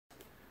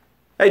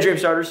Hey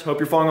DreamStarters, hope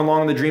you're following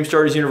along in the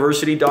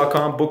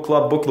DreamStartersUniversity.com book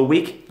club book of the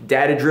week,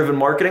 data-driven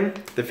marketing,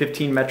 the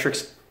 15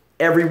 metrics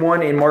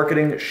everyone in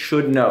marketing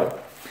should know.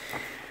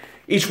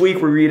 Each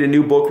week we read a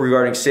new book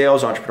regarding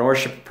sales,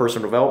 entrepreneurship,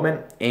 personal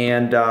development,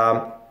 and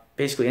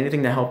basically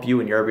anything to help you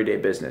in your everyday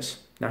business.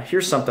 Now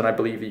here's something I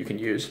believe that you can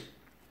use.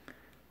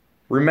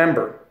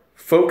 Remember,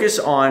 focus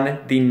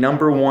on the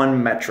number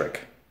one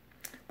metric,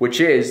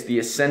 which is the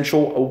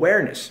essential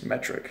awareness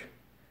metric,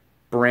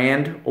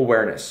 brand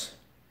awareness,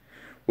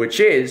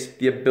 which is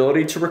the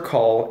ability to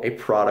recall a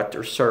product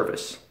or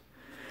service.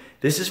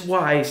 This is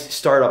why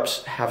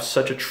startups have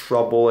such a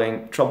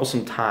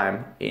troublesome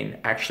time in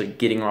actually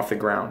getting off the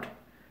ground.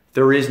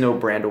 There is no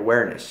brand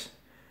awareness.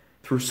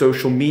 Through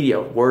social media,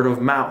 word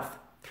of mouth,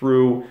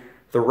 through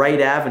the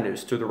right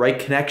avenues, through the right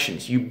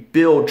connections, you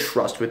build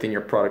trust within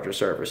your product or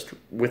service,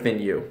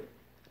 within you.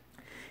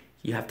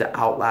 You have to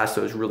outlast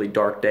those really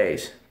dark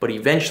days, but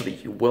eventually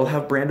you will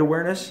have brand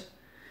awareness,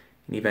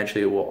 and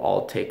eventually it will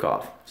all take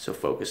off. So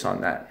focus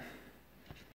on that.